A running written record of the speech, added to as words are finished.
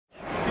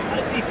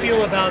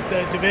feel about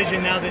the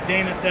division now that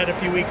Dana said a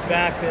few weeks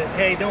back that,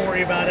 hey, don't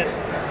worry about it,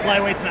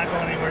 flyweight's not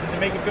going anywhere? Does it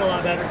make you feel a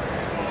lot better?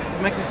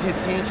 Como é que você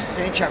se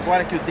sente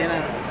agora que o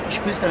Dana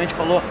explicitamente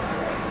falou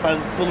para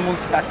todo mundo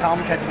ficar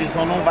calmo, que a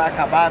divisão não vai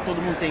acabar,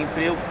 todo mundo tem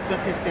emprego? Como é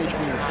que você se sente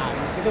com isso?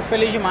 Me sinto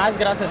feliz demais,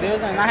 graças a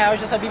Deus. Na real, eu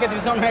já sabia que a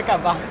divisão não ia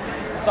acabar.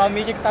 Só a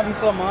mídia que estava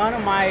inflamando,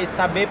 mas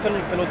saber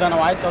pelo Dana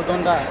White, que é o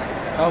dono da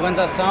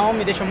organização,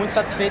 me deixa muito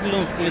satisfeito,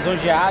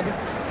 lisonjeado,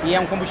 e é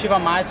um combustível a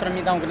mais para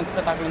mim dar um grande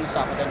espetáculo no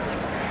sábado.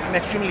 I'm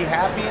extremely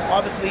happy.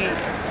 Obviously,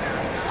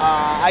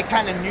 I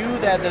kind of knew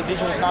that the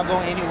division was not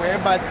going anywhere,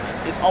 but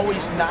it's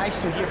always nice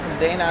to hear from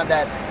Dana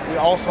that we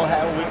all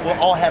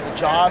have a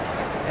job,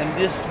 and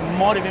this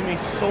motivated me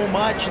so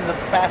much in the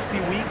past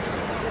few weeks,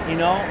 you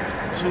know,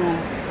 to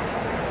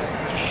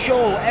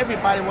show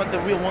everybody what the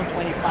real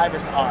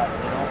 125ers are,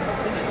 you know.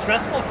 Was it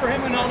stressful for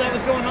him when all that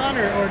was going on,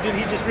 or did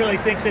he just really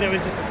think that it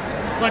was just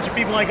a bunch of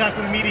people like us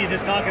in the media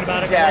just talking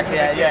about exactly,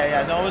 it?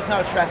 Yeah. No, it was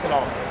not stress at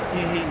all.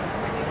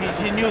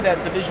 He knew that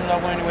the division was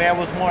not going anywhere. It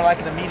was more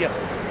like the media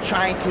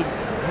trying to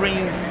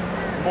bring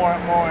more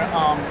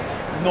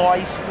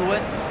noise to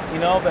it, you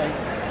know, but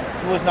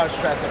he was not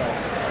stressed at all.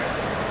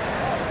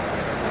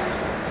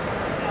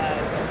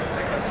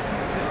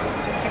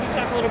 So can you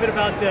talk a little bit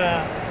about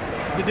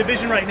the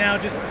division right now,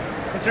 just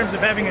in terms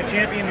of having a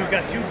champion who's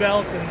got 2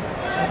 belts and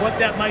what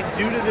that might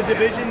do to the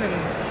division and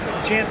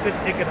the chance that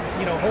it could,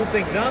 you know, hold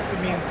things up?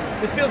 I mean,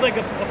 this feels like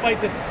a fight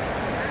that's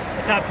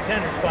a top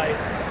contender's fight.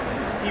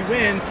 He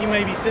wins, he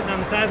may be sitting on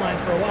the sidelines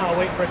for a while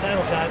waiting for a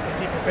title shot. Is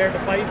he prepared to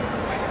fight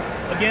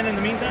again in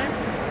the meantime?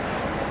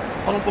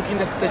 Fala um pouquinho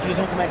dessa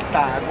divisão, como é que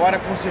tá. Agora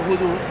com o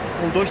Cerrudo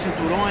com 2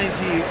 cinturões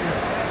e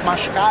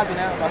machucado,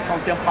 né? Vai ficar um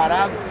tempo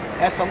parado.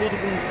 Essa luta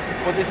com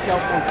o potencial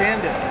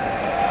contender,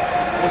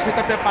 você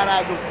está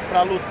preparado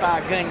para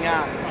lutar,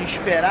 ganhar e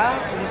esperar?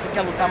 Ou você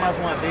quer lutar mais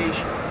uma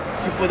vez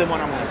se for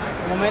demorar muito?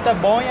 O momento é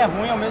bom e é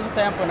ruim ao mesmo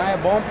tempo, né? É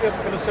bom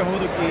pelo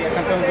Cerrudo, que é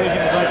campeão de 2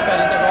 divisões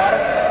diferentes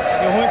agora,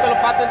 e ruim pelo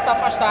fato de ele estar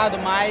afastado,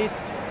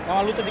 mas é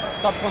uma luta de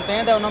top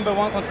contender, é o number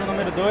 1 contra o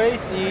número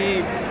 2,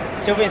 e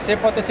se eu vencer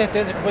pode ter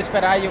certeza que vou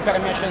esperar e eu quero a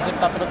minha chance de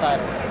lutar pelo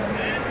title.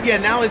 Yeah,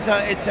 now it's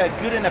a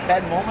good and a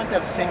bad moment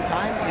at the same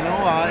time, you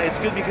know. It's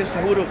good because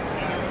Cerrudo,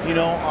 you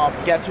know,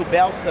 get 2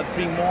 belts that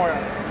bring more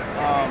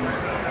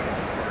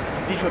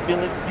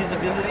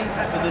visibility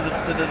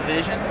to the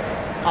division.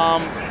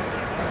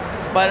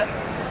 But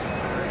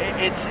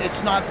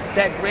it's not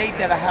that great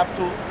that I have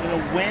to, you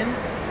know, win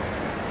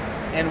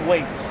and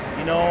wait,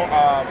 you know.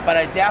 But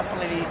I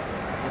definitely,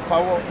 if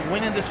I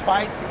win in this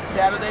fight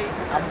Saturday,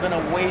 I'm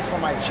gonna wait for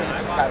my chance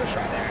to title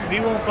shot. He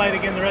won't fight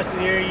again the rest of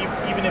the year,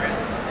 even if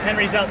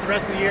Henry's out the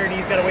rest of the year and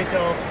he's got to wait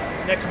till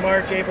next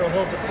March, April.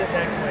 He'll just sit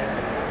back and wait.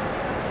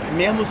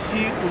 Mesmo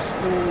se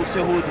o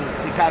Cerrudo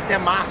ficar até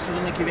março do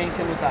ano que vem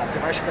sem lutar, você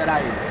vai esperar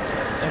ele?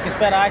 Tenho que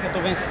esperar, que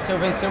se eu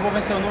vencer, eu vou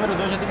vencer o número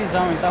 2 da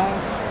divisão. Então,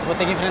 vou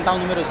ter que enfrentar o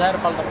número 0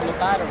 para lutar pelo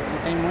title.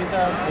 Não tem muito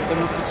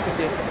o que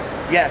discutir.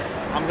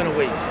 Yes, I'm gonna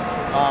wait.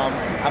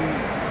 I'm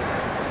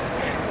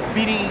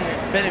beating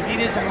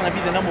Benavidez. I'm gonna be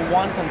the number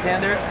 1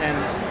 contender, and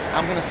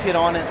I'm gonna sit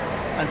on it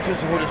until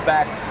Cerrudo's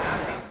back.